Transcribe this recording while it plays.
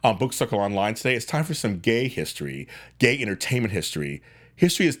On Book Circle Online today, it's time for some gay history, gay entertainment history.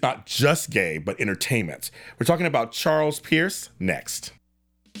 History is not just gay, but entertainment. We're talking about Charles Pierce next.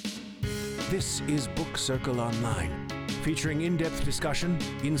 This is Book Circle Online, featuring in-depth discussion,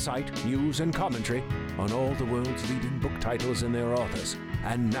 insight, news, and commentary on all the world's leading book titles and their authors.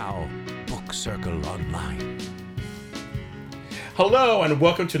 And now, Book Circle Online. Hello, and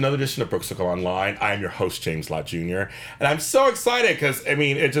welcome to another edition of Book Circle Online. I am your host, James Lott Jr., and I'm so excited because,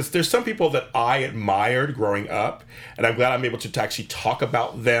 there's some people that I admired growing up, and I'm glad I'm able to actually talk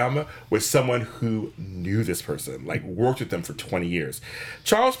about them with someone who knew this person, like worked with them for 20 years.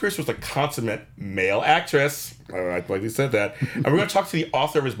 Charles Pierce was a consummate male actress. I like you said that. And we're going to talk to the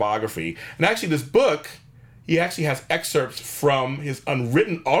author of his biography. And actually, this book, he actually has excerpts from his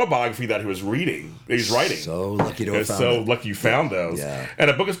unwritten autobiography that he was reading, that he's writing. So lucky to have found So it. lucky you found those. Yeah. And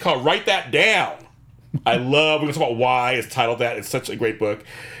the book is called Write That Down. We're going to talk about why it's titled that. It's such a great book.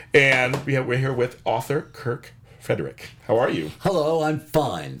 And we're here with author Kirk Frederick. How are you? Hello, I'm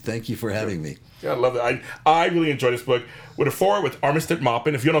fine. Thank you for having me. Yeah, I love it. I really enjoy this book. With a foreword with Armistead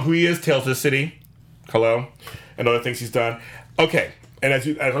Maupin. If you don't know who he is, Tales of the City. Hello. And other things he's done. Okay. And as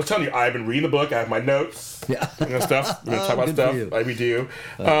I was telling you, I've been reading the book. I have my notes and stuff. We're going to talk about stuff like we do.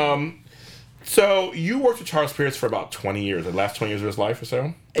 So you worked with Charles Pierce for about 20 years, the last 20 years of his life or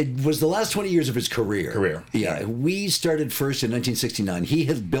so? It was the last 20 years of his career. Yeah. We started first in 1969. He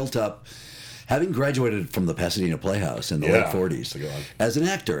had built up, having graduated from the Pasadena Playhouse in the late 40s, as an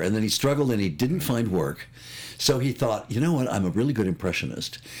actor. And then he struggled and he didn't find work. So he thought, you know what, I'm a really good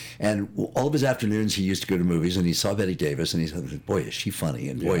impressionist. And all of his afternoons he used to go to movies and he saw Bette Davis and he said, boy, is she funny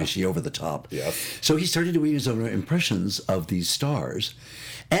and boy, is she over the top. Yes. So he started doing his own impressions of these stars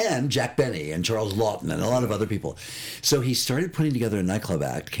and Jack Benny and Charles Lawton and a lot of other people. So he started putting together a nightclub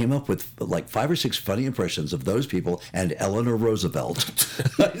act, came up with like 5 or 6 funny impressions of those people and Eleanor Roosevelt.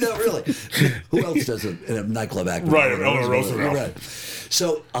 No, really. Who else does a nightclub act? Right, Eleanor Roosevelt. Right.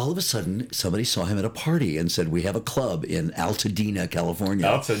 So all of a sudden, somebody saw him at a party and said, we have a club in Altadena, California.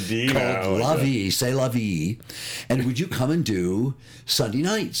 Altadena. Called La Vie, C'est La Vie. And would you come and do Sunday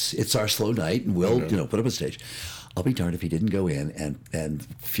nights? It's our slow night, and we'll, put up a stage. I'll be darned if he didn't go in and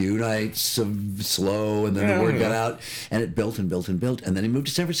few nights of slow, and then the word got out, and it built and built and built. And then he moved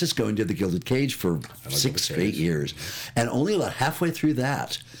to San Francisco and did the Gilded Cage for 6 straight years. And only about halfway through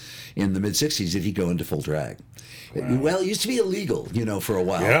that, in the mid-'60s, did he go into full drag. Wow. Well, it used to be illegal, for a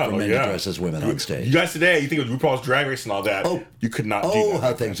while for men to dress as women on stage. You guys today, you think of RuPaul's Drag Race and all that. Oh, you could not do that. Oh,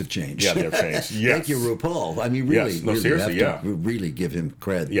 how things have changed. Yeah, they've changed. Yes. Thank you, RuPaul. I mean, really, yes. No, really seriously, have to really give him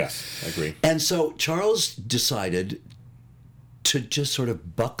credit. Yes, I agree. And so Charles decided to just sort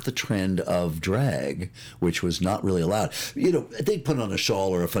of buck the trend of drag, which was not really allowed. They'd put on a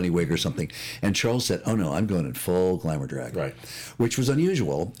shawl or a funny wig or something. And Charles said, oh, no, I'm going in full glamour drag. Right. Which was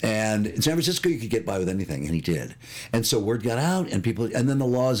unusual. And in San Francisco, you could get by with anything, and he did. And so word got out, and then the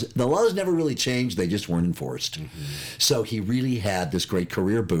laws never really changed. They just weren't enforced. Mm-hmm. So he really had this great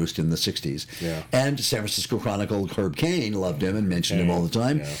career boost in the 60s. Yeah. And San Francisco Chronicle, Herb Caen loved him and mentioned him all the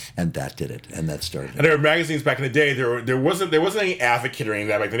time. Yeah. And that did it. And that started it. And there were magazines back in the day. There wasn't any Advocate or any of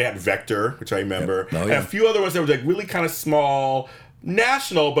that. Like they had Vector, which I remember, and a few other ones that were like really kind of small,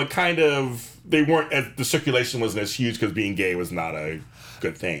 national, but kind of they weren't as the circulation wasn't as huge because being gay was not a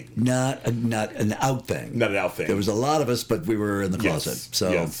good thing. Not an out thing. Not an out thing. There was a lot of us, but we were in the closet. Yes.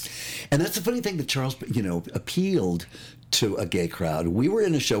 So, yes. And that's the funny thing that Charles, appealed to a gay crowd. We were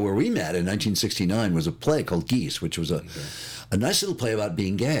in a show where we met in 1969. Was a play called Geese, which was a nice little play about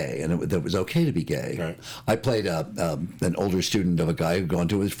being gay, and that was okay to be gay. Right. I played an older student of a guy who'd gone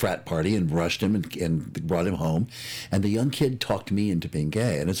to his frat party and rushed him and brought him home, and the young kid talked me into being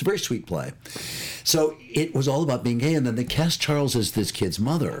gay, and it's a very sweet play. So it was all about being gay, and then they cast Charles as this kid's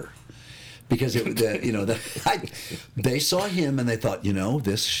mother. Because they saw him and they thought,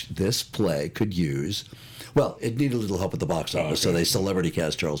 this play could use. Well, it needed a little help at the box office, so they celebrity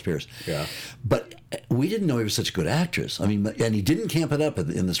cast Charles Pierce. Yeah. But we didn't know he was such a good actress. I mean, and he didn't camp it up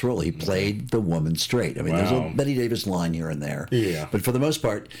in this role. He played the woman straight. I mean, there's a Bette Davis line here and there. Yeah. But for the most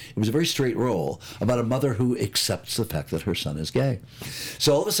part, it was a very straight role about a mother who accepts the fact that her son is gay.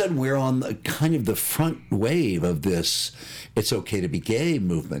 So all of a sudden, we're on the front wave of this "it's okay to be gay"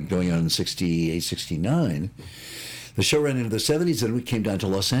 movement going on in 68, 69. The show ran into the 70s, and we came down to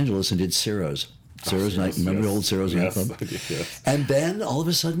Los Angeles and did Ciro's. Ciro's Night, remember old Ciro's Nightclub? Yes. And then all of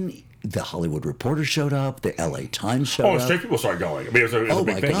a sudden, the Hollywood Reporter showed up, the LA Times showed up. Oh, straight people started going. I mean, it was a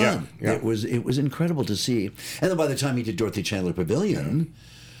big thing. God. Yeah. It was incredible to see. And then by the time he did Dorothy Chandler Pavilion,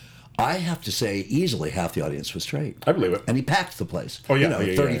 I have to say, easily half the audience was straight. I believe it. And he packed the place. Oh, yeah. You know,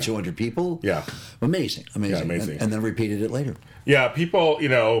 Yeah, 3,200 people. Yeah. Amazing. Yeah, amazing. And then repeated it later. Yeah, people,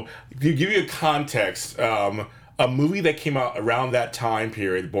 to give you a context, a movie that came out around that time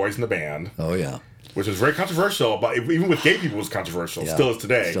period, Boys in the Band, Oh, yeah. which was very controversial, but even with gay people it was controversial, Yeah, still is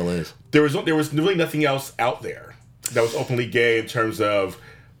today. still is. There was really nothing else out there that was openly gay in terms of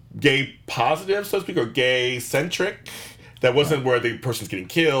gay positive, so to speak, or gay centric. That wasn't where the person's getting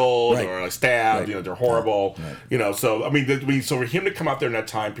killed Right. or like stabbed. Right. They're horrible. Right. So I mean, so for him to come out there in that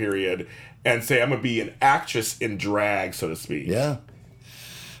time period and say, "I'm gonna be an actress in drag," so to speak. Yeah.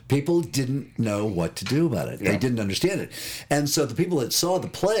 People didn't know what to do about it. Yeah. They didn't understand it. And so the people that saw the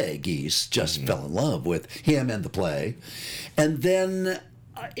play, Geese, just fell in love with him and the play. And then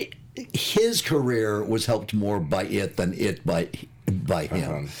his career was helped more by it than it by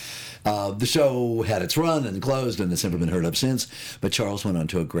him. The show had its run and closed, and it's never been heard of since. But Charles went on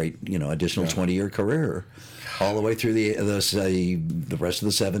to a great, additional 20-year career, all the way through the rest of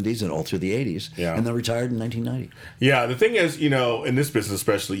the 70s and all through the 80s, and then retired in 1990. Yeah, the thing is, in this business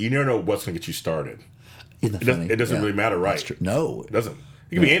especially, you never know what's going to get you started. It doesn't really matter, right? That's true. No, it doesn't.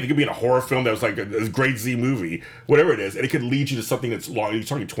 It could be anything. It could be in a horror film that was like a great Z movie, whatever it is, and it could lead you to something that's long. You're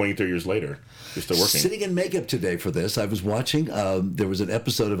talking 20, 30 years later. You're still working. Sitting in makeup today for this, I was watching. There was an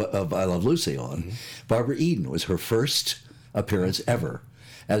episode of I Love Lucy on. Mm-hmm. Barbara Eden was her first appearance ever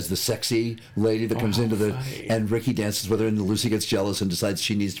as the sexy lady that comes into the funny. And Ricky dances with her, and Lucy gets jealous and decides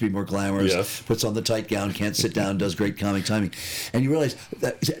she needs to be more glamorous. Yes. Puts on the tight gown, can't sit down, does great comic timing, and you realize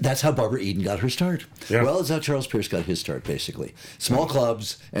that's how Barbara Eden got her start. Yeah. Well, it's how Charles Pierce got his start, basically. Small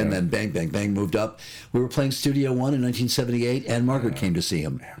clubs, and then bang, bang, bang, moved up. We were playing Studio One in 1978, and Margaret came to see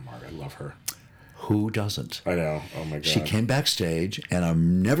him. Man, Margaret, I love her. Who doesn't? I know. Oh my God. She came backstage, and I'll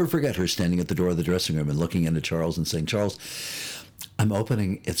never forget her standing at the door of the dressing room and looking into Charles and saying, "Charles, I'm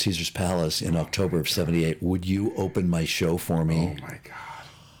opening at Caesar's Palace in October of '78. Would you open my show for me?" Oh my God.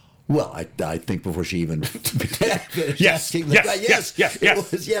 Well, I think before she even Yes.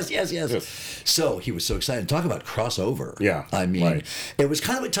 So he was so excited. Talk about crossover. Yeah, I mean, right. It was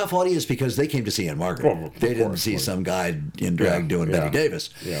kind of a tough audience because they came to see Anne Margaret. Well, of they didn't course, see of course. some guy in drag doing Yeah, Betty Davis.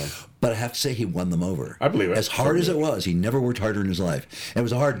 yeah. But I have to say, he won them over. I believe it. As hard as it was, he never worked harder in his life. And it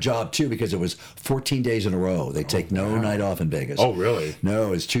was a hard job, too, because it was 14 days in a row. They take no night off in Vegas. Oh, really?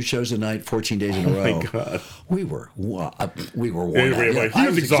 No, it's 2 shows a night, 14 days in a row. Oh, my God. We were worn out. He I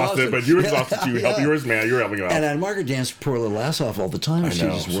was exhausted, but you were exhausted too. Yeah. You were helping him out. And Margaret danced poor little ass off all the time. She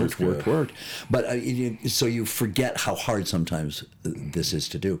know, just she was worked. But so you forget how hard sometimes this is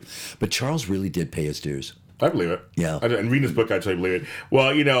to do. But Charles really did pay his dues. I believe it. Yeah. And reading this book, I totally believe it.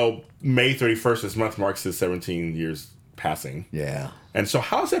 Well, May 31st this month marks his 17 years passing. Yeah. And so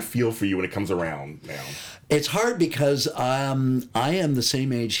how does that feel for you when it comes around now? It's hard because I am the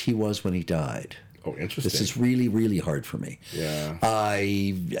same age he was when he died. Oh, interesting. This is really, really hard for me. Yeah.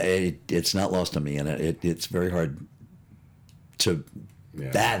 It's not lost on me, and it's very hard to. Yeah.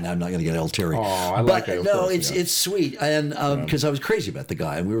 That, and I'm not going to get ulterior. Oh, I but like it. No, course, it's sweet, and because I was crazy about the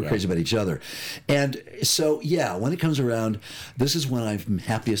guy, and we were crazy about each other, and so when it comes around, this is when I'm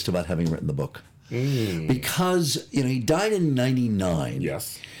happiest about having written the book, because he died in '99.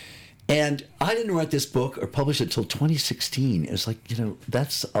 Yes. And I didn't write this book or publish it till 2016. It was like,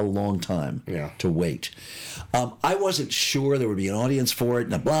 that's a long time to wait. I wasn't sure there would be an audience for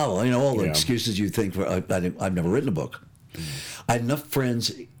it, and blah, blah, all the excuses you think. I've never written a book. I had enough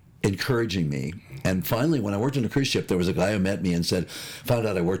friends encouraging me. And finally, when I worked on a cruise ship, there was a guy who met me and found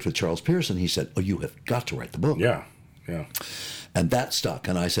out I worked with Charles Pierce, and he said, "Oh, you have got to write the book." Yeah, yeah. And that stuck.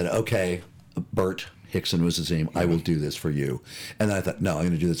 And I said, "Okay, Bert Hickson was his name. I will do this for you." And then I thought, no, I'm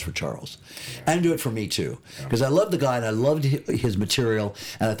going to do this for Charles. And do it for me, too. Because I loved the guy, and I loved his material,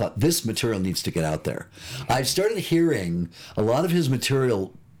 and I thought, this material needs to get out there. I've started hearing a lot of his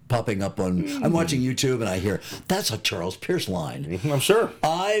material popping up on, I'm watching YouTube, and I hear, that's a Charles Pierce line. I'm sure.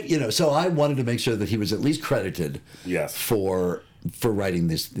 So I wanted to make sure that he was at least credited for writing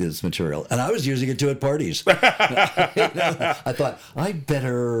this material, and I was using it too at parties. I thought I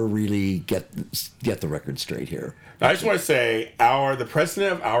better really get the record straight here. I just want to say, the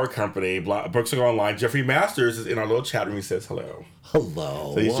president of our company, Books Go Online, Jeffrey Masters, is in our little chat room. He says hello.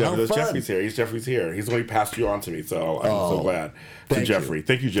 Hello. So Jeffrey's here. Jeffrey's here. He's the one who passed you on to me, so I'm so glad. Thank Jeffrey. you.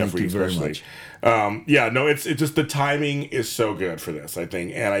 Thank you, Jeffrey, very especially. much. It's just the timing is so good for this, I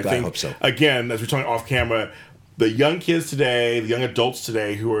think. And I think, hope so. again, as we're talking off camera, the young kids today, the young adults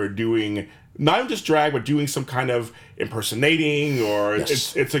today who are doing not even just drag, but doing some kind of impersonating, or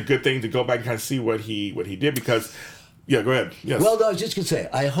it's a good thing to go back and kind of see what he did, because, go ahead. Yes. Well, no, I was just going to say,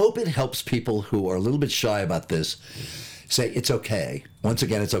 I hope it helps people who are a little bit shy about this say it's okay. Once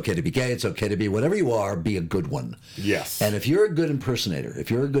again, it's okay to be gay. It's okay to be whatever you are. Be a good one. Yes. And if you're a good impersonator,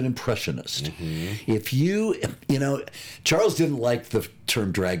 if you're a good impressionist, if you know, Charles didn't like the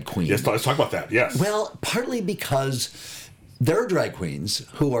term drag queen. Yes, let's talk about that. Yes. Well, partly because there are drag queens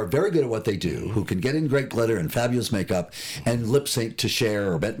who are very good at what they do, who can get in great glitter and fabulous makeup and lip sync to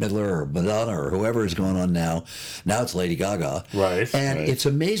Cher or Bette Midler or Madonna or whoever is going on now. Now it's Lady Gaga. Right. And right. it's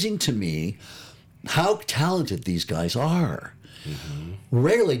amazing to me how talented these guys are.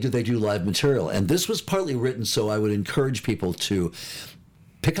 Rarely do they do live material. And this was partly written so I would encourage people to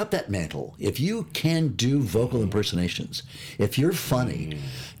pick up that mantle. If you can do vocal impersonations, if you're funny,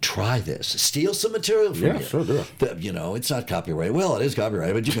 try this. Steal some material from you. Yeah, sure do. You know, it's not copyrighted. Well, it is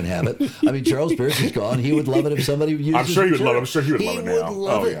copyrighted, but you can have it. I mean, Charles Pierce is gone. He would love it if somebody used I'm sure he would love it. I'm material. sure he would love it now. He would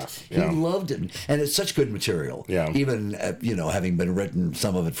love it. Yes. Yeah. He loved it. And it's such good material. Yeah. Even, you know, having been written,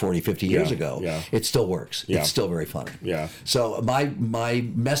 some of it 40, 50 years Yeah. ago, Yeah. it still works. Yeah. It's still very funny. Yeah. So my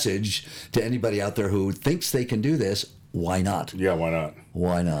message to anybody out there who thinks they can do this, why not? Yeah, why not?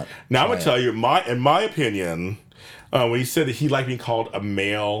 Why not? Now I'm Try gonna tell you, in my opinion, when he said that he liked being called a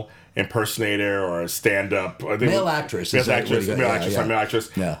male impersonator or a stand-up, Male actress. male is that actress, what you male got? actress, Yeah, male actress.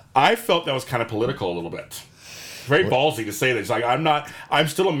 Yeah. I felt that was kind of political a little bit. Very ballsy to say that. It's like I'm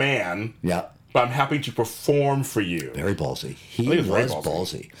still a man. Yeah. But I'm happy to perform for you. Very ballsy. He think was it was very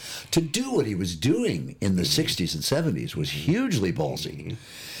ballsy. To do what he was doing in the 60s and 70s was hugely ballsy.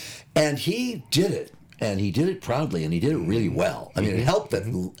 And he did it. And he did it proudly, and he did it really well. I mean, it helped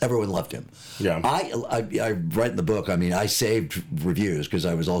that everyone loved him. Yeah. I write in the book, I mean, I saved reviews because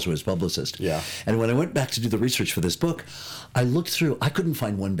I was also his publicist. Yeah. And when I went back to do the research for this book, I looked through, I couldn't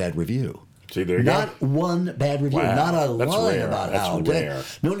find one bad review. See, there you Not go. one bad review. Wow. Not a That's line rare. about That's how rare.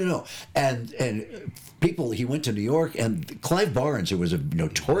 No. And people, he went to New York, and Clive Barnes, who was a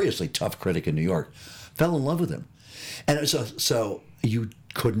notoriously tough critic in New York, fell in love with him. And so you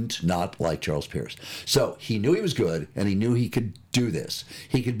couldn't not like Charles Pierce. So he knew he was good, and he knew he could do this.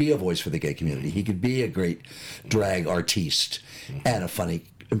 He could be a voice for the gay community. He could be a great drag artiste and a funny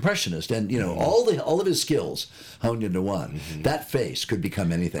impressionist, and you know all of his skills honed into one. That face could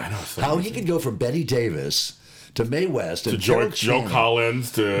become anything. How he could go from Betty Davis to Mae West and Joe Channing,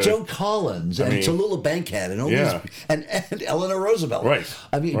 Collins to Joe Collins and Tallulah Bankhead and all these, and Eleanor Roosevelt. Right.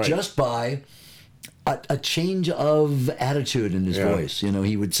 I mean, Right. just by a change of attitude in his voice. You know,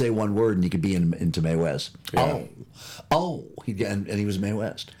 he would say one word and he could be into Mae West. Yeah. And he was Mae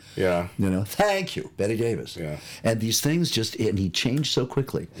West. Yeah. You know, thank you, Betty Davis. Yeah. And these things and he changed so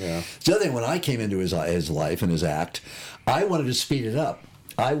quickly. Yeah. The other thing, when I came into his life and his act, I wanted to speed it up.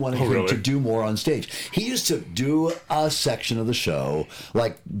 I wanted him really? to do more on stage. He used to do a section of the show,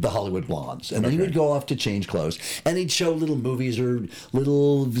 like the Hollywood Blondes, and then he would go off to change clothes, and he'd show little movies or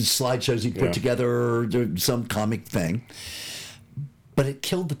little slideshows he'd put together or some comic thing. But it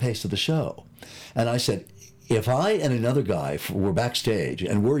killed the pace of the show. And I said, if I and another guy were backstage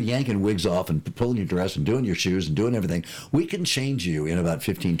and we're yanking wigs off and pulling your dress and doing your shoes and doing everything, we can change you in about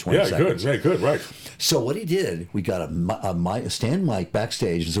 15, 20 seconds. Good, right. So what he did, we got a stand mic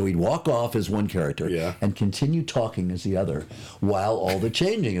backstage, and so he'd walk off as one character and continue talking as the other while all the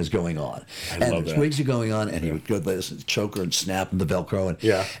changing is going on. love the that. wigs are going on, and he would go this choker and snap and the Velcro,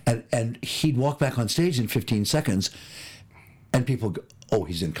 and he'd walk back on stage in 15 seconds, and people go, oh,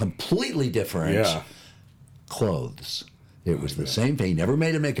 he's in completely different clothes. It was the same thing. He never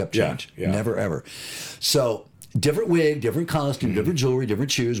made a makeup change. Never, ever. So different wig, different costume, different jewelry, different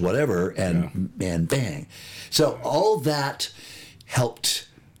shoes, whatever, and bang. So all that helped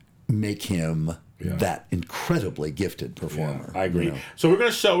make him that incredibly gifted performer. I agree. You know? So we're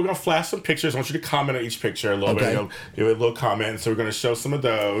gonna flash some pictures. I want you to comment on each picture a little bit. Give it a little comment. So we're gonna show some of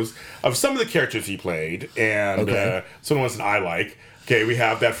those of some of the characters he played and some of the ones that I like. Okay, we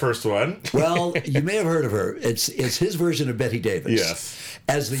have that first one. Well, you may have heard of her. It's his version of Betty Davis. Yes.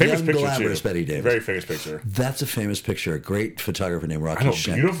 As the Famous young, picture, glamorous too. Betty Davis. Very famous picture. That's a famous picture. A great photographer named Rocky I know,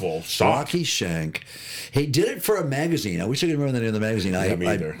 Schenk. beautiful shot. Rocky Schenk. He did it for a magazine. I wish I could remember the name of the magazine. Me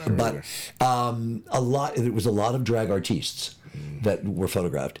either. But there was a lot of drag artistes that were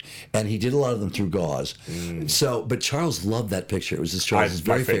photographed, and he did a lot of them through gauze. So, but Charles loved that picture. It was Charles's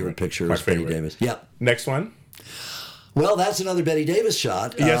very favorite picture. My Was Betty favorite. Davis. Yeah. Next one. Well, that's another Betty Davis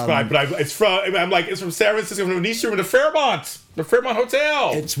shot. Yes, it's from San Francisco, from East Room, the Fairmont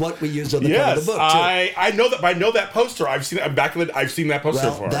Hotel. It's what we used on the cover of the book too. I know that. I know that poster. I've seen it. I've seen that poster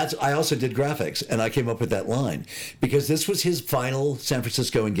before. I also did graphics, and I came up with that line because this was his final San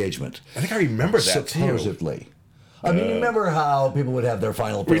Francisco engagement. I think I remember that supposedly. I mean, remember how people would have their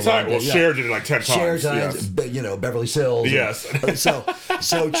final. Cher did it like 10 times. Cher times, yes. Beverly Sills. Yes.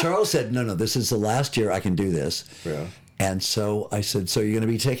 So Charles said, no, this is the last year I can do this. Yeah. And so I said, so you're going to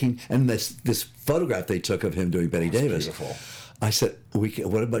be taking, and this photograph they took of him doing Betty Davis. Beautiful. I said,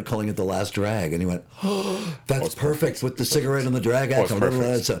 what about calling it The Last Drag? And he went, oh, that's perfect with the cigarette and the drag act.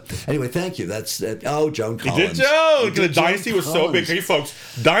 So anyway, thank you. That's Joan Collins. You did Joan. The Dynasty was so big. Hey, folks,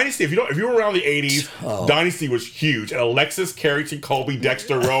 Dynasty. If you were around the '80s, Dynasty was huge. And Alexis, Carrington, Colby,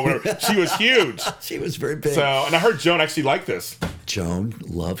 Dexter, Rowe, she was huge. She was very big. So, and I heard Joan actually liked this. Joan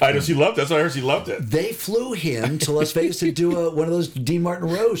loved it. I know she loved it. That's what I heard. She loved it. They flew him to Las Vegas to do one of those Dean Martin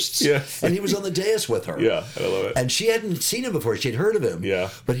roasts. Yes. And he was on the dais with her. Yeah, I love it. And she hadn't seen him before. She'd heard of him. Yeah.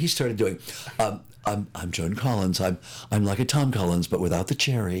 But he started doing, I'm Joan Collins. I'm like a Tom Collins, but without the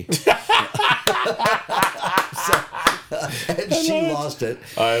cherry. And she lost it.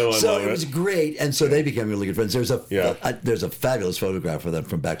 So it was great, and so they became really good friends. There's a fabulous photograph of them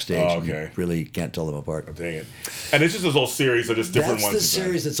from backstage. Oh, okay. You really can't tell them apart. Oh, dang it! And it's just this whole series of just different ones. That's the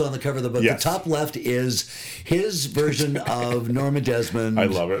series that's on the cover of the book. Yes. The top left is his version of Norma Desmond. I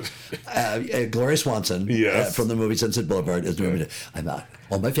love it. Gloria Swanson from the movie Sunset Boulevard as Norma Desmond. I'm out.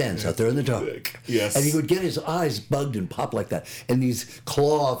 All my fans out there in the dark. Yes. And he would get his eyes bugged and pop like that. And these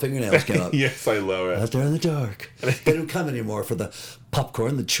claw fingernails came out. Yes, I love it. Out there in the dark. They don't come anymore for the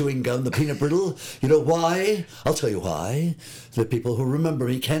popcorn, the chewing gum, the peanut brittle. You know why? I'll tell you why. The people who remember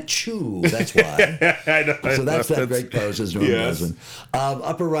me can't chew. That's why. I know. So that's that great pose as Norman Desmond.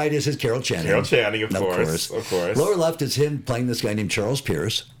 Upper right is his Carol Channing. Carol Channing, of course. Lower left is him playing this guy named Charles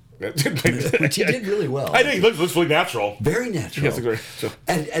Pierce. Which he did really well. I think he looks really natural. Very natural. Yes, great.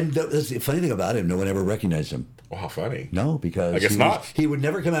 And the funny thing about him, no one ever recognized him. Oh, how funny. No, because I guess not. He would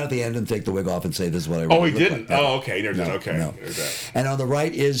never come out at the end and take the wig off and say, this is what I really Oh, he look didn't? like. Oh, okay. He never did. Okay. No. And on the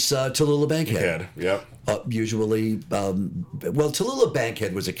right is Tallulah Bankhead. Yep. Usually, Tallulah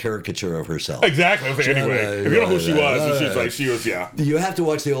Bankhead was a caricature of herself. Exactly. Anyway, if you don't know who she was, she was. You have to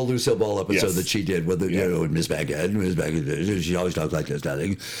watch the old Lucille Ball episode that she did with Miss Bankhead. Miss Bankhead, she always talked like this,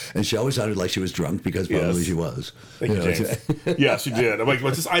 darling, and she always sounded like she was drunk because probably she was. Thank you, James. Yeah, she did. I'm like,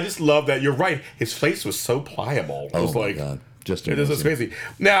 I just love that. You're right. His face was so pliable. It was like. God. It is crazy.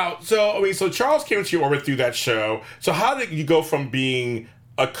 Now, so Charles came into your orbit through that show. So how did you go from being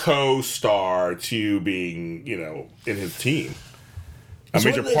a co-star to being, in his team? A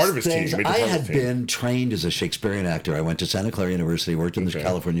major part of his team. I had been trained as a Shakespearean actor. I went to Santa Clara University, worked in the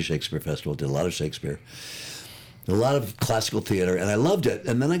California Shakespeare Festival, did a lot of Shakespeare, a lot of classical theater, and I loved it.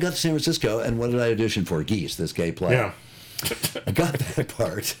 And then I got to San Francisco, and what did I audition for? Geese, this gay play. Yeah. I got that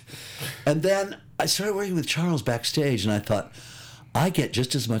part. And then I started working with Charles backstage, and I thought, I get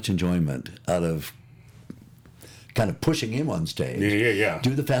just as much enjoyment out of kind of pushing him on stage. Yeah.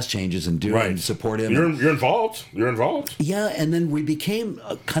 Do the fast changes and and support him. You're involved. Yeah, and then we became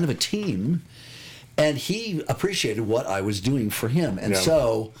kind of a team, and he appreciated what I was doing for him. And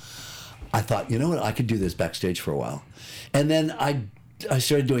so I thought, you know what, I could do this backstage for a while. And then I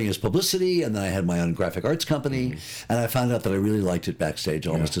started doing his publicity, and then I had my own graphic arts company, and I found out that I really liked it backstage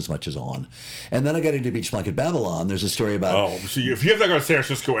almost as much as on. And then I got into Beach Blanket Babylon. There's a story about... Oh, so if you have not gone to San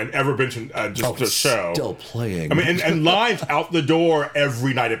Francisco and ever been to the show... still playing. I mean, and live out the door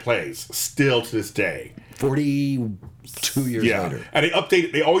every night it plays, still to this day. 42 years later. And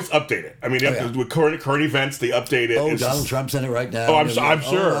they always update it. I mean, with current events, they update it. Oh, Donald Trump's in it right now. Oh, I'm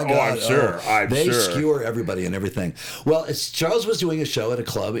sure. They skewer everybody and everything. Well, Charles was doing a show at a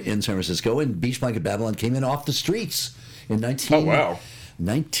club in San Francisco, and Beach Blanket Babylon came in off the streets in 74.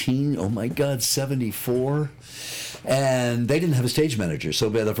 And they didn't have a stage manager.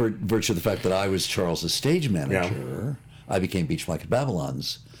 So by the virtue of the fact that I was Charles's stage manager, I became Beach Blanket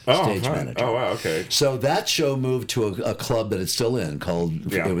Babylon's stage manager. Oh, wow, okay. So that show moved to a club that it's still in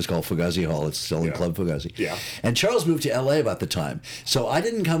it was called Fugazi Hall. It's still in Club Fugazi. Yeah. And Charles moved to LA about the time. So I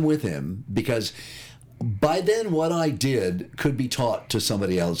didn't come with him because by then what I did could be taught to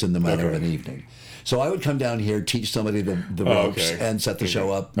somebody else in the matter of an evening. So I would come down here, teach somebody the ropes, and set the show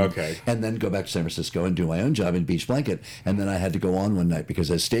up, and then go back to San Francisco and do my own job in Beach Blanket. And then I had to go on one night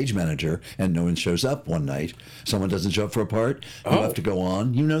because as stage manager, and no one shows up one night, someone doesn't show up for a part, you have to go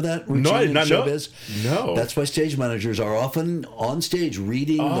on. You know that? No, I did not know. No. That's why stage managers are often on stage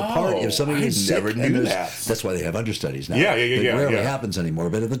reading the part. If somebody is sick, never knew that. That's why they have understudies now. It rarely happens anymore.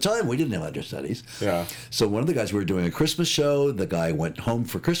 But at the time, we didn't have understudies. Yeah. So one of the guys, we were doing a Christmas show. The guy went home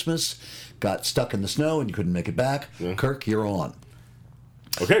for Christmas, got stuck in the snow and couldn't make it back. Kirk, you're on.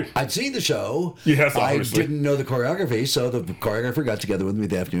 Okay. I'd seen the show. Yes, I obviously. didn't know the choreography, so the choreographer got together with me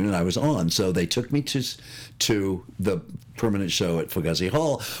the afternoon, and I was on. So they took me to the permanent show at Fugazi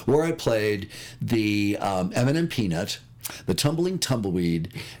Hall, where I played the M&M Peanut The Tumbling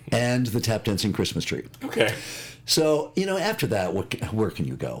Tumbleweed, and The Tap Dancing Christmas Tree. Okay. So, after that, where can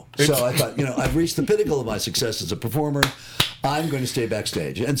you go? So I thought, I've reached the pinnacle of my success as a performer. I'm going to stay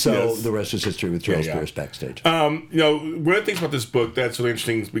backstage. And so the rest is history with Charles Pierce backstage. One of the things about this book that's really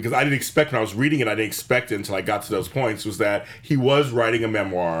interesting, because I didn't expect, when I was reading it, I didn't expect it until I got to those points, was that he was writing a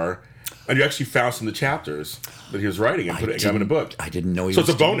memoir, and you actually found some of the chapters that he was writing and put it in a book. I didn't know he so was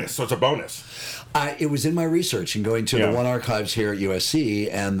it's a bonus. So it's a bonus. It was in my research and going to the One Archives here at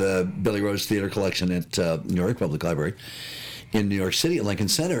USC and the Billy Rose Theater Collection at New York Public Library in New York City at Lincoln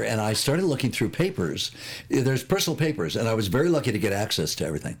Center, and I started looking through papers. There's personal papers, and I was very lucky to get access to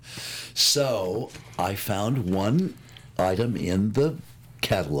everything. So I found one item in the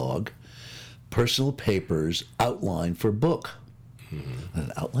catalog, personal papers, outline for book.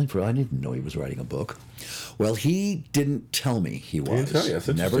 An outline for, I didn't know he was writing a book. Well, he didn't tell me he was. He didn't tell you. That's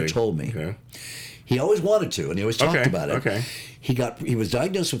Never told me. Okay. He always wanted to, and he always talked about it. Okay. He was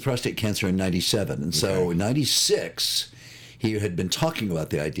diagnosed with prostate cancer in 97, and so in 96, he had been talking about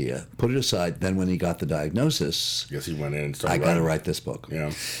the idea, put it aside. Then when he got the diagnosis, Yes, he went in and started I got to write this book.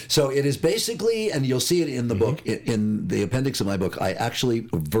 Yeah. So it is basically, and you'll see it in the book, in the appendix of my book, I actually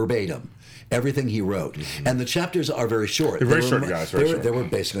verbatim everything he wrote. And the chapters are very short. They're very short, guys. They were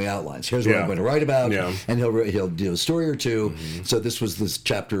basically outlines. Here's what I'm going to write about, and he'll do a story or two. So this was this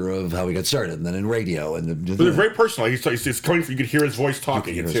chapter of how we got started, and then in radio. And But they're very personal. It's coming from, you could hear his voice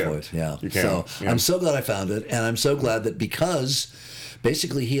talking. You can hear his voice, You can. So I'm so glad I found it, and I'm so glad that because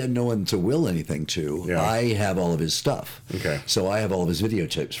basically he had no one to will anything to, I have all of his stuff. Okay. So I have all of his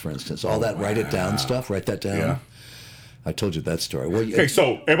videotapes, for instance. All that write it down stuff, write that down. Yeah. I told you that story. Well, okay,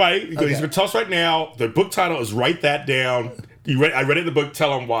 so everybody, he's going to tell us right now. The book title is Write That Down. I read it in the book.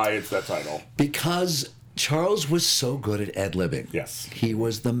 Tell him why it's that title. Because Charles was so good at ad-libbing. Yes. He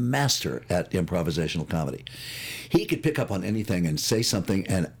was the master at improvisational comedy. He could pick up on anything and say something,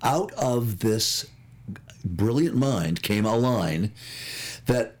 and out of this brilliant mind came a line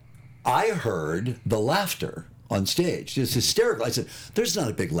that I heard the laughter on stage. It's hysterical. I said, there's not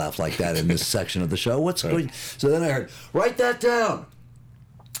a big laugh like that in this section of the show. What's going on? So then I heard, write that down.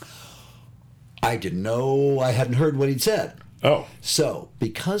 I didn't know, I hadn't heard what he'd said. Oh. So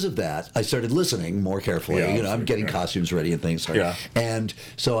because of that, I started listening more carefully. I'm getting costumes ready and things. And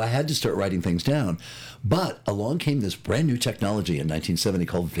so I had to start writing things down. But along came this brand new technology in 1970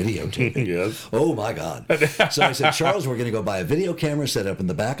 called videotaping. Yes. Oh, my God. So I said, Charles, we're going to go buy a video camera set up in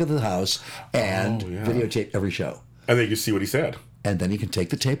the back of the house and videotape every show. And then you can see what he said. And then he can take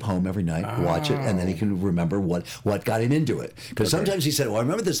the tape home every night, watch it, and then he can remember what got him into it. Because sometimes he said, well, I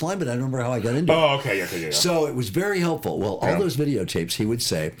remember this line, but I don't remember how I got into it. Oh, okay, yeah. So it was very helpful. Well, all those videotapes, he would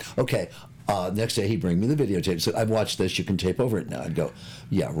say, okay, next day he'd bring me the videotape. So I've watched this, you can tape over it now. I'd go,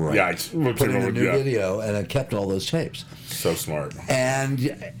 yeah, right. Yeah, put in a new video, and I kept all those tapes. So smart. And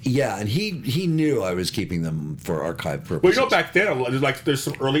and he knew I was keeping them for archive purposes. Well, back then, there's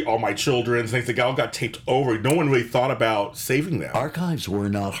some early All My Children's things that all got taped over. No one really thought about saving them. Archives were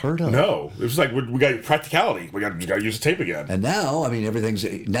not heard of. No, it was like we got practicality. We got to use the tape again. And now, everything's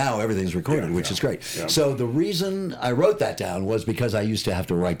recorded, which is great. Yeah. So the reason I wrote that down was because I used to have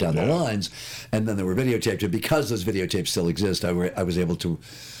to write down the lines, and then there were videotapes. And because those videotapes still exist, I was able to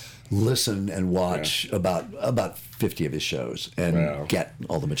listen and watch about 50 of his shows and get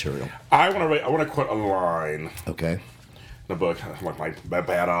all the material. I want to quote a line. Okay. The book, like my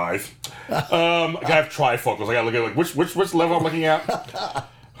bad eyes. I gotta have trifocals. I gotta look at which level I'm looking at.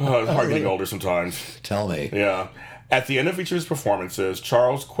 It's hard getting older sometimes. Tell me. Yeah. At the end of each of his performances,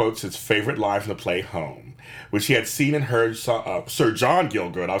 Charles quotes his favorite line from the play Home, which he had seen and heard Sir John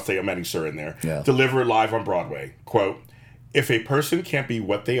Gielgud, I'll say I'm adding Sir in there, deliver live on Broadway. Quote, if a person can't be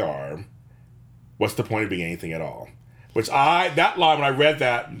what they are, what's the point of being anything at all? Which that line, when I read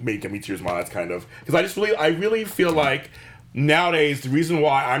that, made me tears in my eyes, kind of. Because I really feel like nowadays, the reason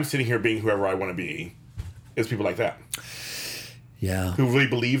why I'm sitting here being whoever I want to be is people like that. Yeah. Who really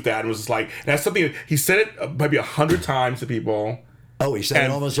believe that and was just like, and that's something, he said it maybe 100 times to people. Oh, he said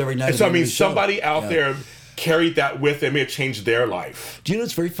it almost every night. And so, somebody out there carried that with them. It changed their life. Do you know,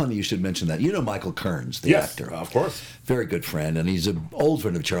 it's very funny you should mention that. You know Michael Kearns, the actor. Of course. Very good friend, and he's an old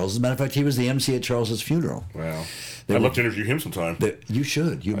friend of Charles. As a matter of fact, he was the MC at Charles's funeral. Wow. I'd love to interview him sometime. You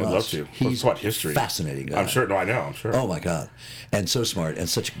should. You must. I'd love to. He's what history. Fascinating guy. I'm sure. No, I know. I'm sure. Oh, my God. And so smart and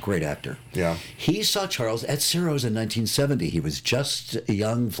such a great actor. Yeah. He saw Charles at Ciro's in 1970. He was just a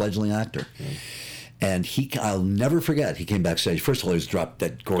young fledgling actor. And I'll never forget, he came backstage. First of all, he was dropped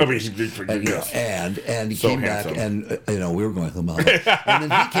dead gorgeous. And he came back, and we were going, come on. And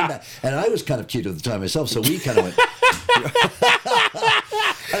then he came back, and I was kind of cute at the time myself, so we kind of went.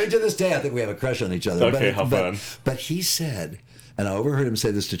 I mean, to this day, I think we have a crush on each other. Okay, how fun. But he said, and I overheard him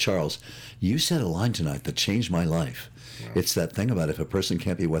say this to Charles, you said a line tonight that changed my life. Yeah. It's that thing about if a person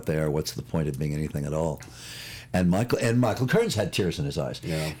can't be what they are, what's the point of being anything at all? And Michael Kearns had tears in his eyes.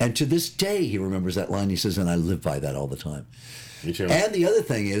 Yeah. And to this day, he remembers that line. He says, and I live by that all the time. Me too. And the other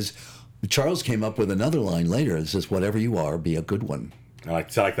thing is, Charles came up with another line later that says, whatever you are, be a good one. I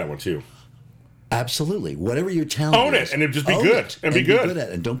like that one too. Absolutely. Whatever your talent Own is. it and just be good. And be good. at it.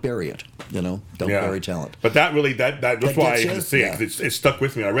 And don't bury it. Don't bury talent. But that really, that's why I had to see Yeah. it. It stuck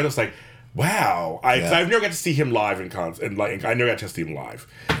with me. I read this like, wow. I've never got to see him live in concert. And like, I never got to see him live.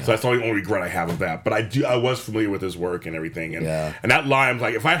 So that's the only regret I have of that. But I was familiar with his work and everything. And that line,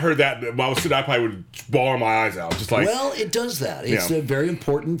 like, if I heard that while I was sitting, I probably would bawl my eyes out. Just like, well, it does that. It's a very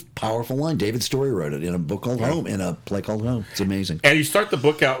important, powerful line. David Story wrote it in a book called Home, in a play called Home. It's amazing. And you start the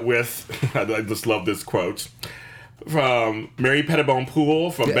book out with, I just love this quote, from Mary Pettibone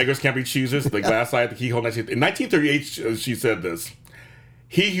Poole from Beggars Can't Be Choosers, The Glass Eye at the Keyhole. In 1938, she said this,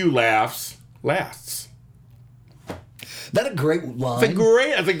 he who laughs, lasts. That a great line? That's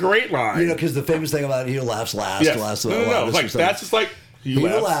a great line. Because the famous thing about he who laughs last, lasts. No, like, that's just like, he who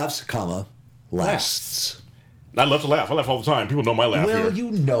laughs, comma, lasts. I love to laugh. I laugh all the time. People know my laugh here. Well,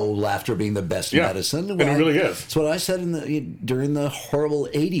 you know laughter being the best medicine. And it really is. It's what I said during the horrible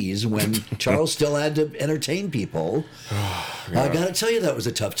 80s when Charles still had to entertain people. I got to tell you, that was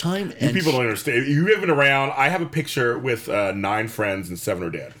a tough time. And people don't understand. You haven't been around. I have a picture with 9 friends and 7 are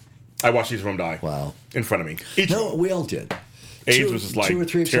dead. I watched each of them die. Wow. In front of me. We all did. AIDS was just like 2 or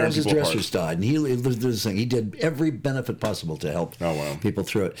 3 times his dressers apart. died, and he lived this thing. He did every benefit possible to help people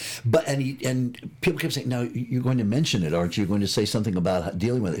through it. But and people kept saying, "Now you're going to mention it, aren't you? You're going to say something about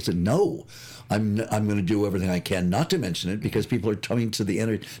dealing with it?" I said, "No, I'm going to do everything I can not to mention it because people are coming to the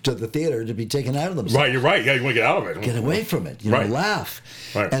theater to be taken out of themselves." Right, you're right. Yeah, you want to get out of it, get away from it. Laugh.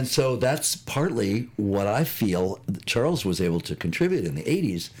 Right. And so that's partly what I feel Charles was able to contribute in the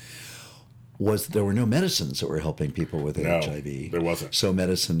 '80s. Was there were no medicines that were helping people with HIV. There wasn't. So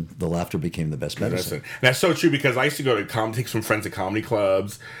the laughter became the best medicine. And that's so true because I used to go to take some friends to comedy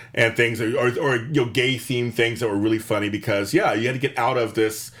clubs and things, or gay themed things that were really funny because you had to get out of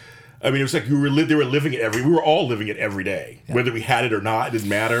this. I mean, it was like they were living it we were all living it every day, whether we had it or not. It didn't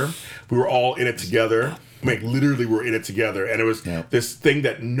matter. We were all in it together. I mean, literally, we're in it together, and it was this thing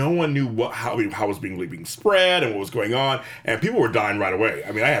that no one knew how it was being spread and what was going on, and people were dying right away.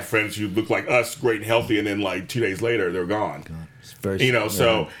 I mean, I had friends who looked like us, great and healthy, and then like 2 days later, they're gone.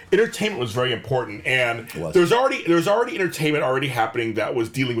 So entertainment was very important, and there's already entertainment already happening that was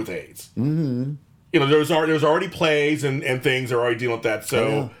dealing with AIDS. Mm-hmm. There was already plays and things that are already dealing with that.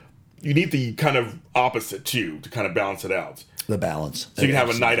 So you need the kind of opposite too to kind of balance it out. The balance. So you can have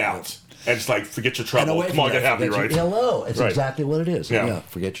a night out. And just like, forget your trouble. Come on, get happy, right? Hello. It's exactly what it is. Yeah,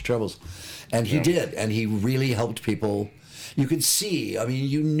 forget your troubles. And he did. And he really helped people. You could see, I mean,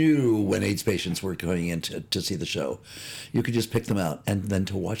 you knew when AIDS patients were going in to see the show. You could just pick them out. And then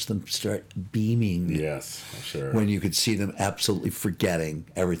to watch them start beaming. Yes, sure. When you could see them absolutely forgetting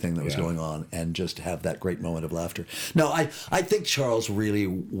everything that was going on and just have that great moment of laughter. No, I think Charles really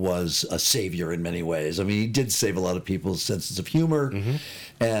was a savior in many ways. I mean, he did save a lot of people's senses of humor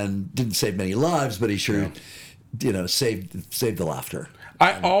and didn't save many lives, but he sure, saved the laughter.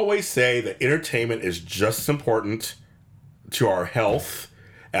 I always say that entertainment is just as important to our health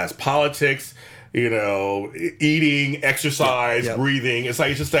as politics, eating, exercise, breathing. It's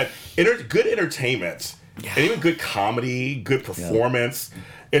just that good entertainment and even good comedy, good performance.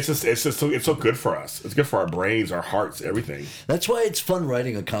 It's so good for us. It's good for our brains, our hearts, everything. That's why it's fun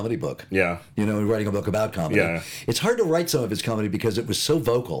writing a comedy book. Yeah. Writing a book about comedy. Yeah. It's hard to write some of his comedy because it was so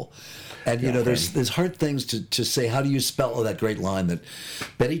vocal. And, there's hard things to say. How do you spell that great line that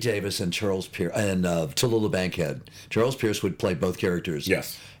Betty Davis and Charles Pierce and Tallulah Bankhead, Charles Pierce would play both characters.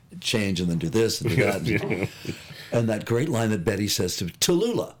 Yes. Change and then do this and do that. And that great line that Betty says to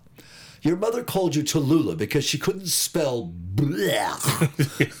Tallulah, your mother called you Tallulah because she couldn't spell How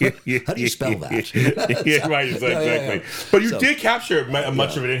do you spell that? Right, exactly. But you did capture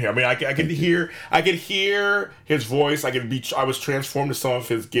much of it in here. I mean, I could hear his voice. I was transformed to some of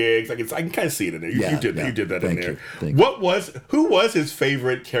his gigs. I can kind of see it in there. You did that in there. Who was his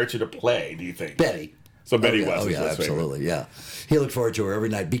favorite character to play? Do you think? Betty. So Betty was his absolutely, favorite. Yeah. He looked forward to her every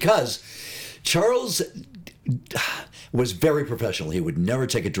night because Charles was very professional. He would never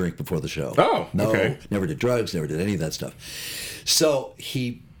take a drink before the show. Oh, no, never did drugs, never did any of that stuff. So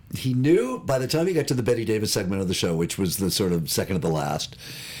he knew by the time he got to the Betty Davis segment of the show, which was the sort of second to the last,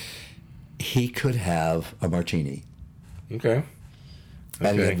 he could have a martini. Okay.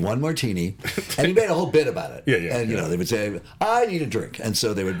 And he had one martini, and he made a whole bit about it. Yeah. And, they would say, I need a drink. And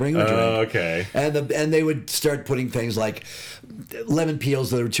so they would bring him a drink. Okay. And they would start putting things like lemon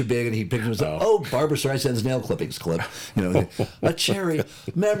peels that were too big, and he'd pick them up. Oh, Barbara Streisand's nail clippings clip. A cherry,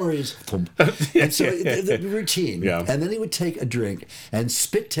 memories. And so the routine. Yeah. And then he would take a drink and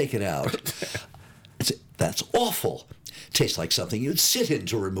take it out. That's awful. Tastes like something you'd sit in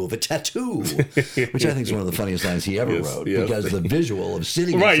to remove a tattoo, which I think is one of the funniest lines he ever wrote, because the visual of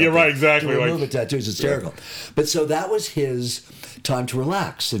sitting right, in you're right, exactly, to remove a tattoo is hysterical. Yeah. But so that was his time to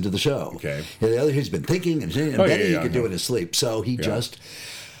relax into the show. Okay. And the other, he's been thinking and Benny he could do it in his sleep. So he just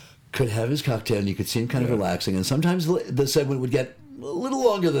could have his cocktail, and you could see him kind of relaxing. And sometimes the segment would get a little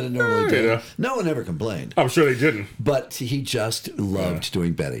longer than it normally did. Yeah. No one ever complained. I'm sure they didn't. But he just loved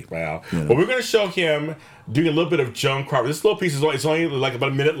doing Betty. Wow. Well, we're going to show him doing a little bit of Joan Crawford. This little piece is only like about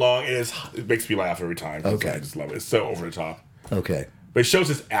a minute long. It makes me laugh every time. Okay. I just love it. It's so over the top. Okay. But it shows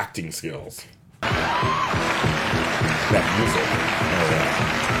his acting skills. That music.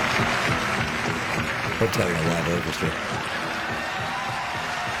 I'm telling you, a live orchestra.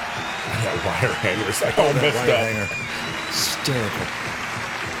 That wire hanger is like all messed up. Hanger. Hysterical.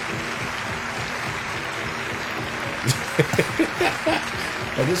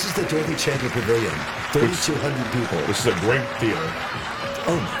 And this is the Dorothy Chandler Pavilion. 3,200 people. Which is a great theater.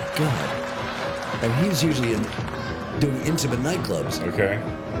 Oh my God. And he's usually doing intimate nightclubs. Okay.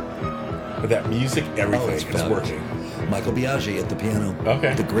 But that music, everything is working. Michael Biaggi at the piano.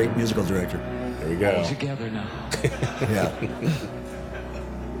 Okay. The great musical director. There we go. Together now. Yeah.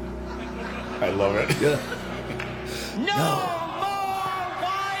 I love it. Yeah. No more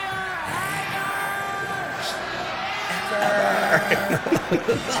wire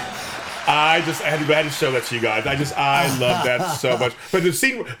I had to show that to you guys. I love that so much. But the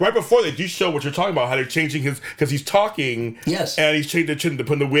scene right before they do show what you're talking about, how they're changing his, because he's talking. Yes. And he's changing to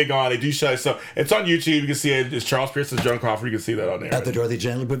putting the wig on. They do show it. So it's on YouTube. You can see it. It's Charles Pierce as Joan Crawford. You can see that on there. At the Dorothy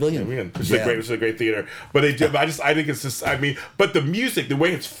Chandler Pavilion. Which is a great theater. But they do. But I think it's just. But the music, the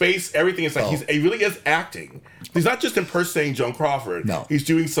way his face, everything is like he really is acting. He's not just impersonating Joan Crawford. No. He's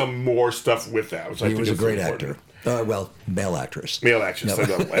doing some more stuff with that. Which He I think was a is great important. actor. Male actress. Male actress. No.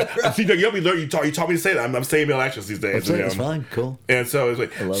 See, you taught me to say that. I'm saying male actress these days. It's fine. Cool. And so it's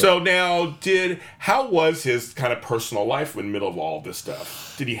like, now how was his kind of personal life in the middle of all this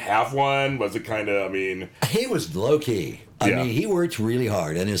stuff? Did he have one? Was it kind of, He was low key. I mean, he worked really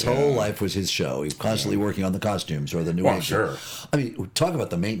hard, and his whole life was his show. He was constantly working on the costumes or the new wigs. Sure. I mean, talk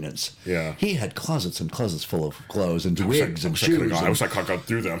about the maintenance. Yeah. He had closets and closets full of clothes and wigs and I shoes. wish I could have gone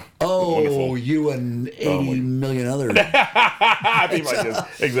through them. Oh, you and 80 million others. I think like this.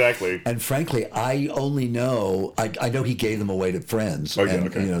 Exactly. And frankly, I only know, I know he gave them away to friends. Okay, and,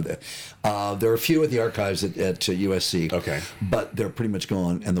 okay. There are a few at the archives at USC. Okay. But they're pretty much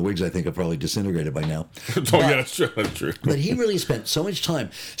gone, and the wigs, I think, are probably disintegrated by now. That's true. That's true. But he really spent so much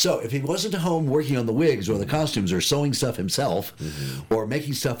time. So if he wasn't at home working on the wigs or the costumes or sewing stuff himself or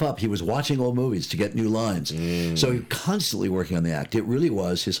making stuff up, he was watching old movies to get new lines. So he was constantly working on the act. It really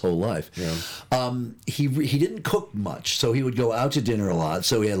was his whole life. Yeah. He didn't cook much, so he would go out to dinner a lot.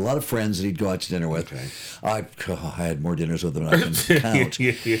 So he had a lot of friends that he'd go out to dinner with. Okay. I had more dinners with them than I can count.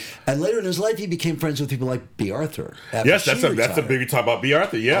 And later in his life, he became friends with people like B. Arthur. Yes, that's a big talk about B.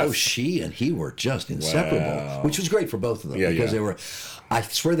 Arthur. Yes. Oh, she and he were just inseparable, which was great for both of them because they were. I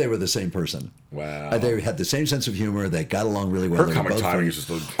swear they were the same person. Wow. They had the same sense of humor. They got along really well. Her comic timing is just.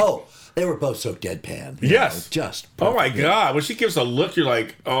 They were both so deadpan. Yes. Just. Perfect. Oh my God. When she gives a look, you're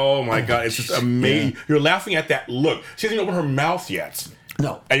like, oh my God. It's just amazing. Yeah. You're laughing at that look. She hasn't even opened her mouth yet.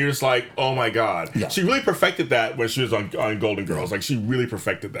 No. And you're just like, oh my God. Yeah. She really perfected that when she was on Golden Girls. Like, she really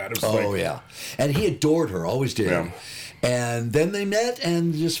perfected that. It was yeah. And he adored her, always did. Yeah. And then they met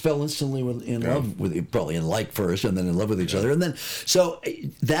and just fell instantly in love with, probably in like first, and then in love with each other. And then, so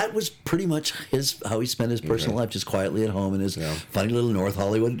that was pretty much how he spent his personal life, just quietly at home in his funny little North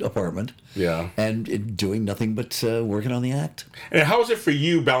Hollywood apartment. Yeah. And doing nothing but working on the act. And how was it for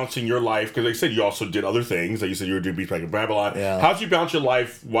you balancing your life? Because like I said, you also did other things. Like you said, you were doing Beach Back in Babylon. Yeah. How did you balance your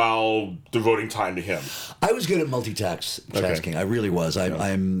life while devoting time to him? I was good at multitasking. Okay. I really was.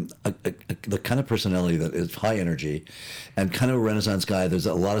 I'm the kind of personality that is high energy and kind of a Renaissance guy. There's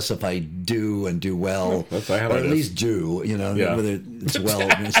a lot of stuff I do and do well, or at least do, whether it's well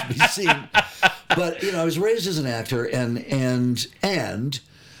remains to be seen. But, I was raised as an actor and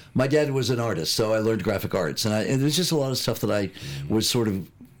my dad was an artist, so I learned graphic arts. And there's just a lot of stuff that I was sort of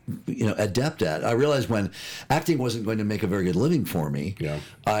adept at. I realized when acting wasn't going to make a very good living for me,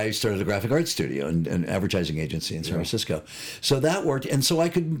 I started a graphic arts studio and an advertising agency in San Francisco. So that worked, and so I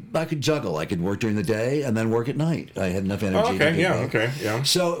could juggle. I could work during the day and then work at night. I had enough energy.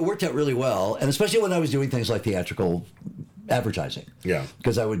 So it worked out really well, and especially when I was doing things like theatrical advertising. Yeah.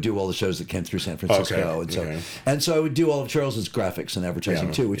 Because I would do all the shows that came through San Francisco, and so I would do all of Charles's graphics and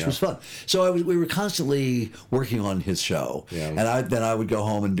advertising too, which was fun. So we were constantly working on his show, and then I would go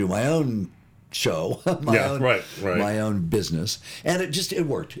home and do my own show, my own business, and it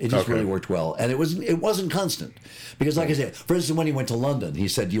worked. It just really worked well, and it wasn't constant, because like I said, for instance, when he went to London, he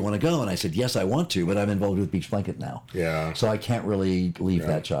said, "Do you want to go?" And I said, "Yes, I want to, but I'm involved with Beach Blanket now, so I can't really leave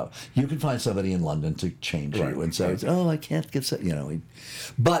that job. You can find somebody in London to change you." And so it's, I can't get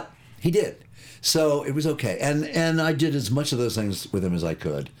but he did, so it was okay, and I did as much of those things with him as I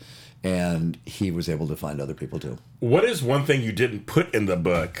could. And he was able to find other people too. What is one thing you didn't put in the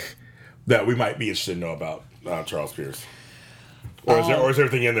book that we might be interested to know about Charles Pierce? Or is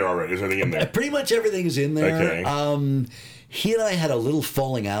everything in there already? Is everything in there? Pretty much everything is in there. Okay. He and I had a little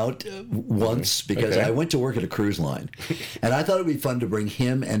falling out once because I went to work at a cruise line, and I thought it would be fun to bring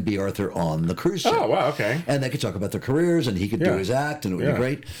him and B. Arthur on the cruise ship. Oh, wow, okay. And they could talk about their careers, and he could do his act, and it would be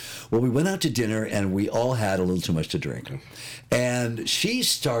great. Well, we went out to dinner, and we all had a little too much to drink. And she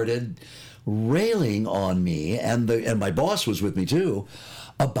started railing on me, and my boss was with me too,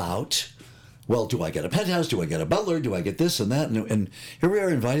 about, well, do I get a penthouse? Do I get a butler? Do I get this and that? And here we are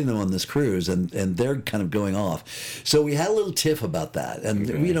inviting them on this cruise, and they're kind of going off. So we had a little tiff about that, and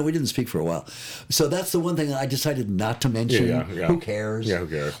we didn't speak for a while. So that's the one thing I decided not to mention. Who cares? Yeah, who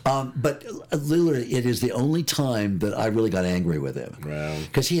cares? But literally, it is the only time that I really got angry with him,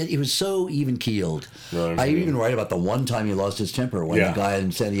 because he was so even keeled. I even write about the one time he lost his temper when the guy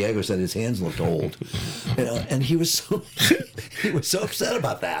in San Diego said his hands looked old, and he was so upset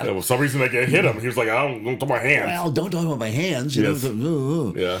about that. For some reason they get hit him. He was like, I don't talk my hands. Well, don't talk about my hands. You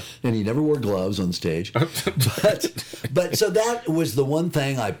know, And he never wore gloves on stage. but so that was the one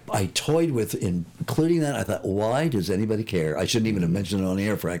thing I toyed with, including that. I thought, why does anybody care? I shouldn't even have mentioned it on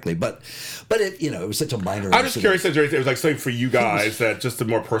air, frankly. But it, it was such a minor. I'm just curious. It was like something for you guys that just to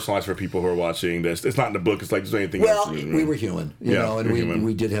more personalized for people who are watching this. It's not in the book. It's like just anything. Well, we were human, and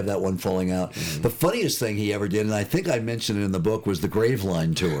we did have that one falling out. The funniest thing he ever did, and I think I mentioned it in the book, was the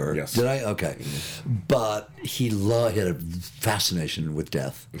Graveline tour. Yes. Did I? Okay. But he had a fascination with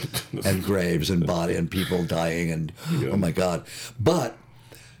death and graves and body and people dying and oh my God. But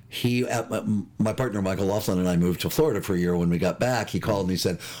my partner Michael Laughlin and I moved to Florida for a year. When we got back, he called and he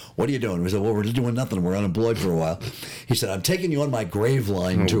said, "What are you doing?" We said, "Well, we're doing nothing. We're unemployed for a while." He said, "I'm taking you on my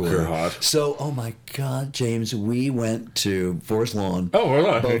Graveline tour." God. So, oh my God, James, we went to Forest Lawn. Oh,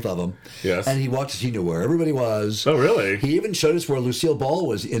 really? Both of them. Yes. And he walked us. He knew where everybody was. Oh, really? He even showed us where Lucille Ball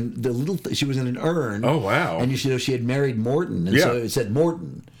was in the little. She was in an urn. Oh, wow. And she had married Morton, and so it said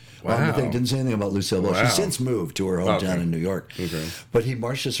Morton. Wow. The thing didn't say anything about Lucille Ball. Wow. She's since moved to her hometown in New York. Okay. But he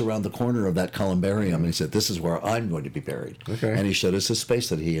marched us around the corner of that columbarium and he said, "This is where I'm going to be buried." Okay. And he showed us a space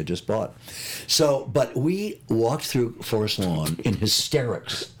that he had just bought. So, but we walked through Forest Lawn in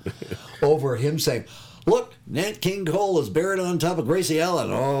hysterics over him saying, "Look, Nat King Cole is buried on top of Gracie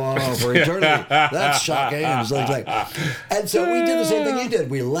Allen. Oh, for eternity. That's shocking." And so we did the same thing you did.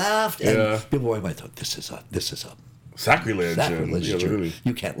 We laughed, and people were like, "This is a sacrilege. Sacrilege.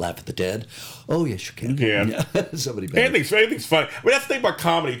 You can't laugh at the dead." "Oh, yes, you can." Yeah. Somebody. Anything's funny. I mean, that's the thing about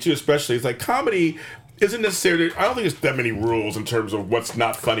comedy too, especially. It's like comedy isn't necessarily. I don't think there's that many rules in terms of what's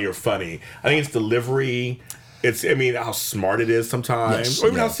not funny or funny. I think it's delivery. How smart it is sometimes, or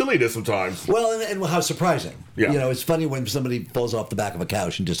even how silly it is sometimes. Well, and how surprising. Yeah. It's funny when somebody falls off the back of a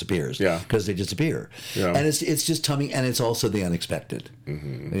couch and disappears. Yeah. Because they disappear. Yeah. And it's just tummy, and it's also the unexpected.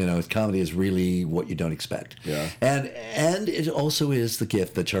 Mm-hmm. Comedy is really what you don't expect. Yeah. And it also is the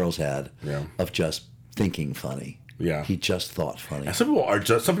gift that Charles had of just thinking funny. Yeah. He just thought funny. And some people are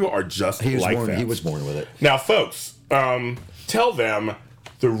just that. He was born with it. Now, folks, tell them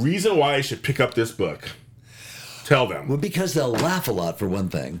the reason why they should pick up this book. Tell them. Well, because they'll laugh a lot, for one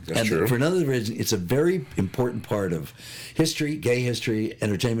thing. That's true. For another reason, it's a very important part of history, gay history,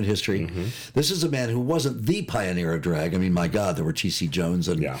 entertainment history. Mm-hmm. This is a man who wasn't the pioneer of drag. I mean, my God, there were T.C. Jones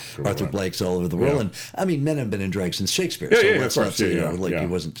and Arthur Blakes all over the world. Yeah. And, men have been in drag since Shakespeare. Of course. He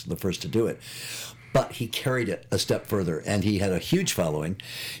wasn't the first to do it. but he carried it a step further, and he had a huge following.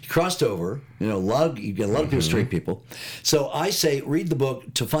 He crossed over. You get a lot of people, straight people. So I say, read the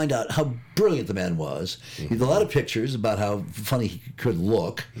book to find out how brilliant the man was. He had a lot of pictures about how funny he could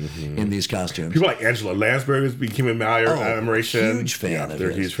look in these costumes. People like Angela Lansbury became an admiration. Huge fan of they're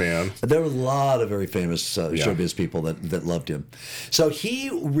his. huge fan. There were a lot of very famous showbiz people that loved him. So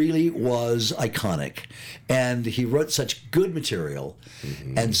he really was iconic, and he wrote such good material,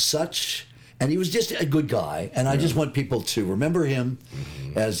 and he was just a good guy. And I just want people to remember him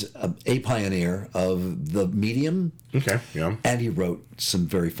as a pioneer of the medium. Okay, yeah. And he wrote some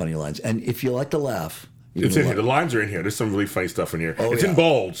very funny lines. And if you like to laugh, It's in here. The lines are in here. There's some really funny stuff in here. It's in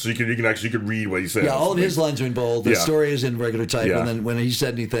bold, so you can read what he says. Yeah, all of his lines are in bold. The story is in regular type, and then when he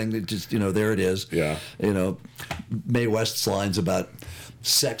said anything, it just there it is. Yeah. Mae West's lines about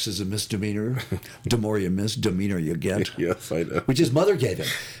sex is a misdemeanor. The more you misdemeanor you get. Yes, I know. Which his mother gave him.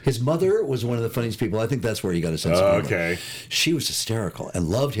 His mother was one of the funniest people. I think that's where he got a sense of humor. Okay. She was hysterical and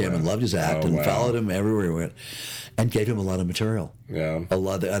loved him and loved his act and followed him everywhere he went, and gave him a lot of material. Yeah. A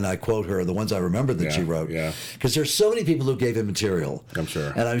lot, and I quote her, the ones I remember that she wrote. Yeah. Because there's so many people who gave him material. I'm sure.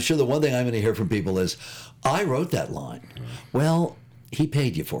 And I'm sure the one thing I'm going to hear from people is, I wrote that line. Well, he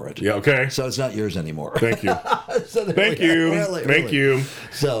paid you for it. Yeah, okay. So it's not yours anymore. Thank you. So Thank you. Thank you.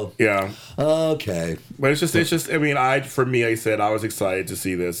 So, yeah. Okay. But it's just, I mean, for me, I said I was excited to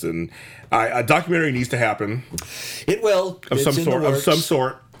see this, and a documentary needs to happen. It will. Of some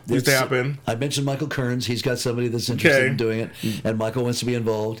sort. Needs to happen. I mentioned Michael Kearns. He's got somebody that's interested in doing it, and Michael wants to be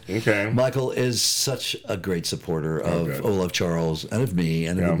involved. Okay. Michael is such a great supporter of Olaf Charles and of me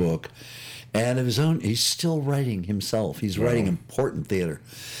and of the book. And of his own, he's still writing himself. He's writing important theater.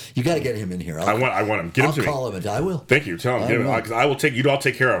 You got to get him in here. I want him. Get him to me. I'll call him. I will. Thank you. Tell him. Get him. Because I will take you. I'll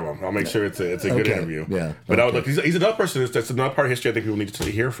take care of him. I'll make sure it's a good interview. Yeah. But he's another person. That's another part of history I think people need to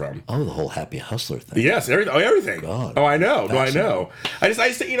hear from. Oh, the whole Happy Hustler thing. Yes. Everything. God. Oh, I know. No, I know. I just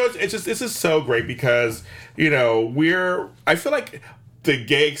it's just this is so great because I feel like the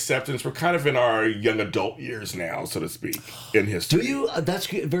gay acceptance, we're kind of in our young adult years now, so to speak, in history. Do you? That's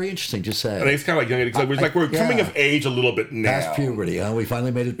very interesting to say. I think it's kind of like young adult. We're coming of age a little bit now. Past puberty, huh? We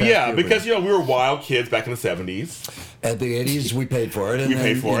finally made it past puberty. Because, we were wild kids back in the 70s. At the 80s, we paid for it. And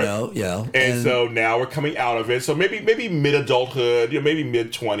paid for it. Yeah. And so now we're coming out of it. So maybe mid-adulthood, maybe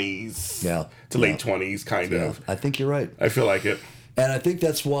mid-20s. Yeah. To late 20s, kind of. I think you're right. I feel like it. And I think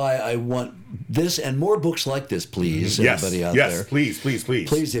that's why I want this and more books like this, please, everybody out there. Yes, please.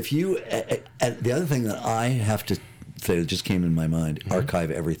 Please, if you... And the other thing that I have to say that just came in my mind, archive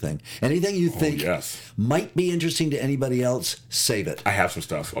everything. Anything you think might be interesting to anybody else, save it. I have some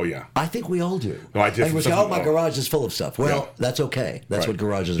stuff. Oh, yeah. I think we all do. No, I did. And we say, my garage is full of stuff. Well, that's okay. That's what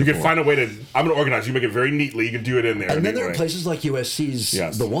garages are for. You can find a way to... I'm going to organize. You make it very neatly. You can do it in there. And then there are places like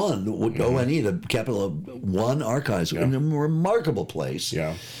USC's The One, ONE, the Capital One Archives, a remarkable place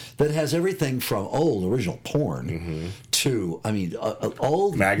that has everything from original porn to,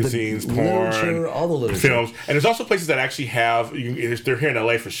 all magazines, the porn, all the literature, films, and there's also places that actually have. They're here in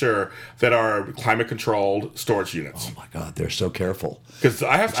LA for sure that are climate controlled storage units. Oh my God, they're so careful. Because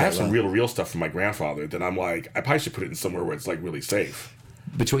I have some real stuff from my grandfather that I'm like, I probably should put it in somewhere where it's like really safe.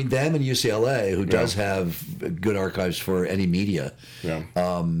 Between them and UCLA, who does have good archives for any media,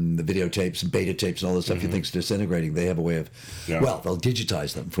 the videotapes and beta tapes and all this stuff you think's disintegrating, they have a way of, they'll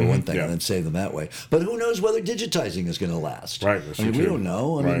digitize them for one thing and then save them that way. But who knows whether digitizing is going to last? Right. We don't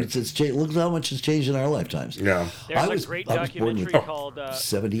know. I mean, it's look how much has changed in our lifetimes. Yeah. There's a great documentary called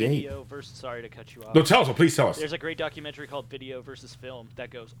 78. Video versus. Sorry to cut you off. No, tell us. Please tell us. There's a great documentary called Video versus Film that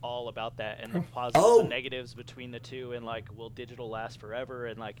goes all about that and the positives and negatives between the two, and will digital last forever?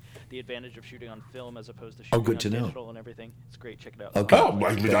 And the advantage of shooting on film as opposed to shooting on digital and everything. It's great. Check it out. Okay.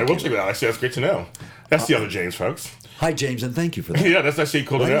 I will check it out. Actually, that's great to know. That's the other James, folks. Hi, James, and thank you for that. Yeah, that's actually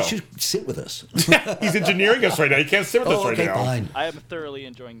cool to know. Why don't you sit with us? He's engineering us right now. He can't sit with us right now. Fine. I am thoroughly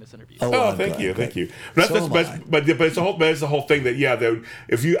enjoying this interview. Thank you. But it's the whole thing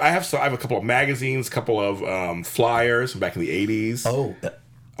that I have a couple of magazines, couple of flyers from back in the 80s.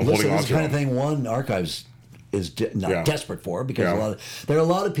 I'm holding on to the kind of thing One Archives is desperate for, because there are a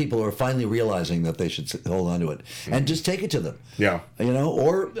lot of people who are finally realizing that they should hold on to it and just take it to them. Yeah.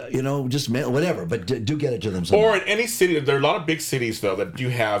 Or just mail, whatever, but do get it to them somehow. Or in any city, there are a lot of big cities, though, that do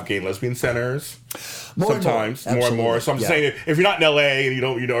have gay and lesbian centers. More and more. So I'm just saying, if you're not in LA and you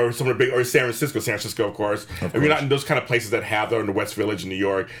don't, or somewhere big, or San Francisco, of course, if you're not in those kind of places that have them in the West Village in New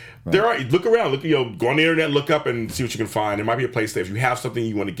York, there are. Look around, go on the internet, look up and see what you can find. There might be a place that if you have something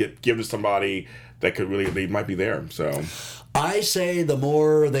you want to give to somebody that could they might be there. So I say the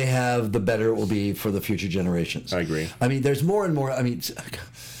more they have, the better it will be for the future generations. I agree. There's more and more.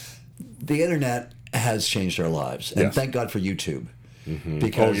 The internet has changed our lives. And Yes. thank God for YouTube. Mm-hmm.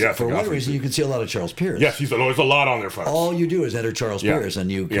 Because yes, for one obviously. reason, you can see a lot of Charles Pierce. Yes, there's a lot on there, folks. All you do is enter Charles Yeah. Pierce,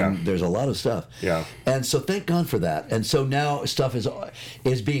 and you can. Yeah. There's a lot of stuff. Yeah. And so thank God for that. And so now stuff is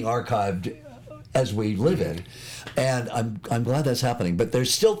being archived as we live it, and I'm glad that's happening. But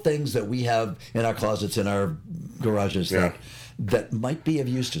there's still things that we have in our closets, in our garages that might be of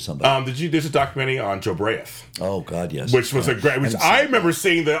use to somebody. There's a documentary on Joe Braith. Oh God, yes. Which was a great. Which I remember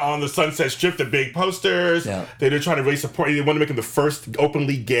seeing on the Sunset Strip, the big posters. Yeah. They're trying to really support. They want to make him the first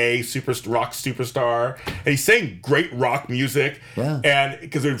openly gay rock superstar, and he's saying great rock music. Yeah. And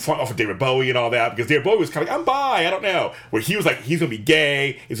because they're off of David Bowie and all that, because David Bowie was kind of like, I'm bi, I don't know. Where he was like, he's gonna be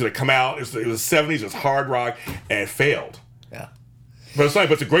gay. He's gonna come out. It was the '70s. It was hard rock, and it failed. Yeah. But it's not.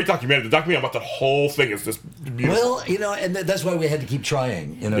 But it's a great documentary. The documentary about the whole thing is just beautiful. Well, and that's why we had to keep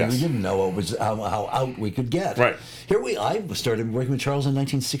trying. Yes. We didn't know what was how out we could get. Right. I started working with Charles in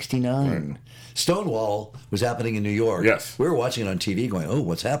 1969. Right. Stonewall was happening in New York. Yes. We were watching it on TV going, oh,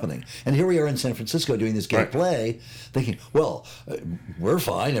 what's happening? And here we are in San Francisco doing this gay play, thinking, well, we're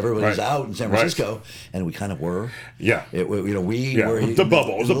fine. Everybody's out in San Francisco. Right. And we kind of were. Yeah. We were. The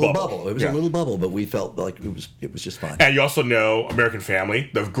bubble. It was a little bubble. It was a little bubble, but we felt like it was just fine. And you also know American Family,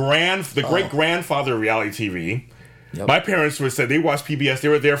 the great grandfather of reality TV. Yep. My parents said they watched PBS. They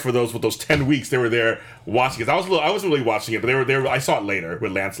were there for those 10 weeks. They were there watching it. I wasn't really watching it, but they were there. I saw it later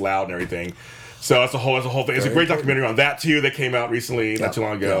with Lance Loud and everything. So that's a whole thing. It's a great documentary on that too that came out recently, not too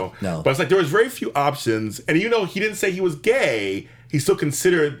long ago. No. But it's like there was very few options, and he didn't say he was gay. He still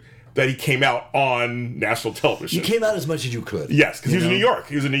considered that he came out on national television. You came out as much as you could. Yes, because he was in New York.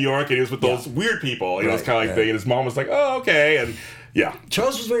 He was in New York, and he was with those weird people. It's kind of like thing. And his mom was like, "Oh, okay," and yeah.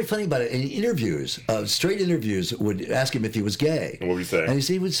 Charles was very funny about it. In interviews, straight interviews, would ask him if he was gay. And what would he say? And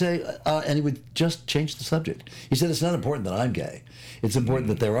he would say, and he would just change the subject. He said, "It's not important that I'm gay. It's important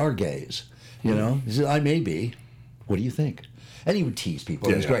that there are gays." He said, "I may be. What do you think?" And he would tease people.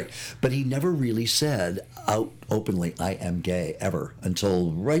 It was great. But he never really said out openly, "I am gay," ever,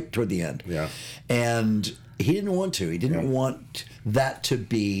 until right toward the end. Yeah. And he didn't want to. He didn't want that to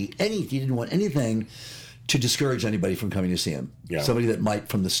be he didn't want anything to discourage anybody from coming to see him. Yeah. Somebody that might,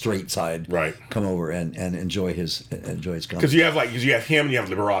 from the straight side, come over and enjoy his comedy. Because you have him and you have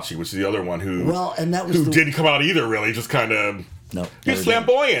Liberace, which is the other one who didn't come out either, really, just kind of. No, he was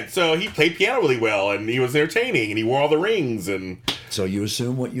flamboyant, so he played piano really well, and he was entertaining, and he wore all the rings, and so you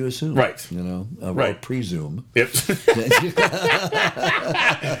assume what you assume, right? Or presume. Yep.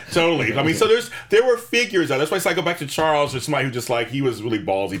 Totally. I mean, so there were figures. That's why I go back to Charles, or somebody who just he was really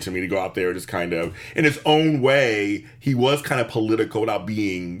ballsy to me to go out there, just kind of in his own way. He was kind of political without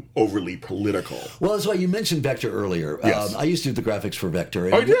being overly political. Well, that's why you mentioned Vector earlier. Yes. I used to do the graphics for Vector.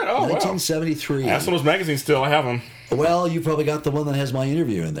 Oh, you did? Oh, 1973. Wow. I have some of those magazines still. I have them. Well, you probably got the one that has my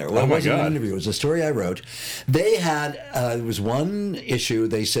interview in there. Well, oh my it wasn't God. an interview. It was a story I wrote. They had, it was one issue.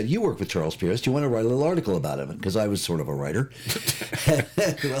 They said, you work with Charles Pierce. Do you want to write a little article about him? Because I was sort of a writer. Well,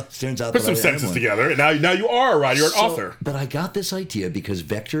 it turns out Put some sentences together. And now you are a writer. You're an author. But I got this idea because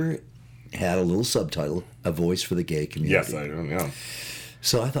Vector had a little subtitle, A Voice for the Gay Community. Yes, I do, yeah.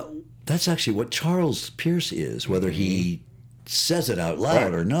 So I thought, that's actually what Charles Pierce is, whether he says it out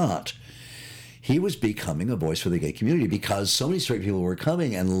loud or not. He was becoming a voice for the gay community because so many straight people were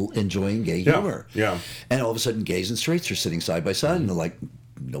coming and enjoying gay humor. Yeah. And all of a sudden, gays and straights are sitting side by side, and they're like,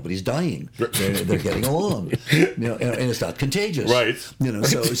 nobody's dying. They're getting along. And it's not contagious. Right. So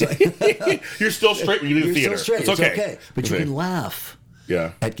it's like you're still straight when you leave the theater. Still straight. It's okay. But you can laugh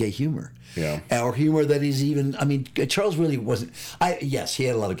at gay humor. Yeah. Or humor that is even. I mean, Charles really wasn't. Yes, he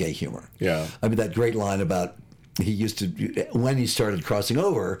had a lot of gay humor. Yeah. I mean, that great line about. He used to, when he started crossing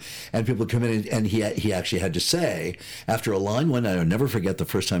over, and people would come in, and he actually had to say, after a line one night, I'll never forget the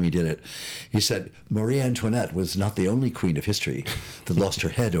first time he did it, he said, Marie Antoinette was not the only queen of history that lost her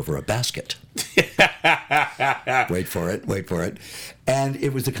head over a basket. Wait for it. And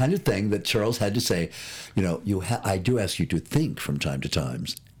it was the kind of thing that Charles had to say, I do ask you to think from time to time,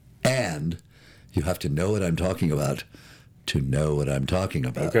 and you have to know what I'm talking about. To know what I'm talking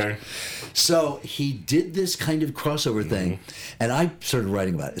about. Okay. So he did this kind of crossover thing, and I started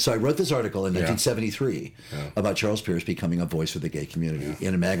writing about it. So I wrote this article in 1973 about Charles Pierce becoming a voice for the gay community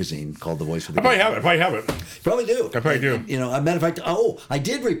in a magazine called The Voice for the Gay Community. I probably have it. Probably do. I probably do. As a matter of fact, I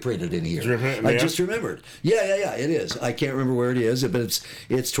did reprint it in here. I just remembered. Yeah, it is. I can't remember where it is, but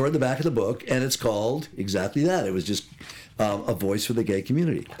it's toward the back of the book, and it's called exactly that. It was just a voice for the gay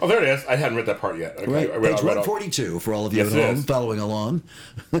community. Oh, there it is. I hadn't read that part yet. Okay, Right, page 142 for all of you at home following along.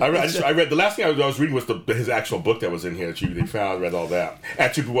 I read the last thing I was reading was his actual book that was in here that you found. I read all that.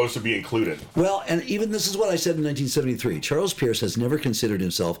 Actually, was to be included. Well, and even this is what I said in 1973. Charles Pierce has never considered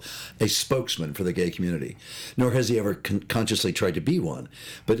himself a spokesman for the gay community, nor has he ever consciously tried to be one.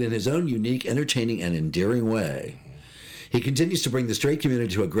 But in his own unique, entertaining, and endearing way, he continues to bring the straight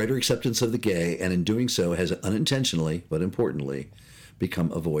community to a greater acceptance of the gay, and in doing so has unintentionally, but importantly,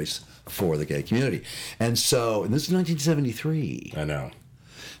 become a voice for the gay community. And this is 1973. I know.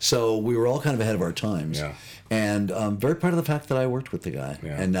 So we were all kind of ahead of our times. Yeah. And I'm very proud of the fact that I worked with the guy,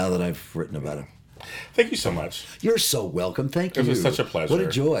 and now that I've written about him. Thank you so much. You're so welcome. Thank you. It was such a pleasure. What a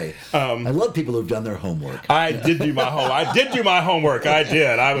joy. I love people who've done their homework. I did do my homework. I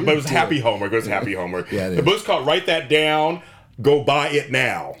did. But it was happy homework. It was happy homework. Yeah, the book's called Write That Down. Go buy it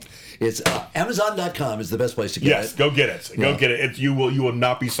now. It's Amazon.com is the best place to get it. Yes, go get it. Go get it. You will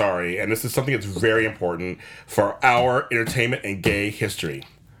not be sorry. And this is something that's very important for our entertainment and gay history.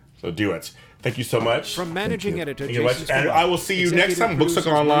 So do it. Thank you so much. From managing editor Jason Sperone. And I will see you next time. Book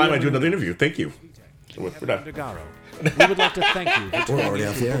Circle Online. I do another interview. Thank you. We're done. We would like to thank you. We're already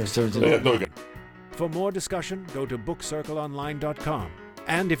out there. For more discussion, go to bookcircleonline.com.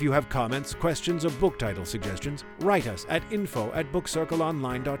 And if you have comments, questions, or book title suggestions, write us at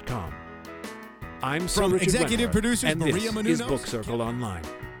info@bookcircleonline.com. I'm Sir Richard executive producers and Maria this Menounos. is Book Circle Online.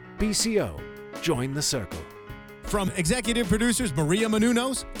 BCO, join the circle. From executive producers Maria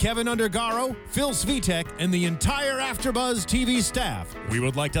Menounos, Kevin Undergaro, Phil Svitek, and the entire AfterBuzz TV staff, we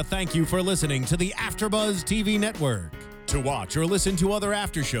would like to thank you for listening to the AfterBuzz TV network. To watch or listen to other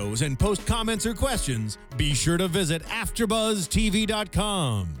after shows and post comments or questions, be sure to visit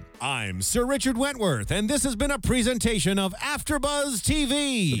AfterBuzzTV.com. I'm Sir Richard Wentworth, and this has been a presentation of AfterBuzz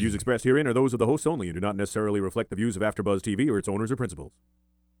TV. The views expressed herein are those of the hosts only and do not necessarily reflect the views of AfterBuzz TV or its owners or principals.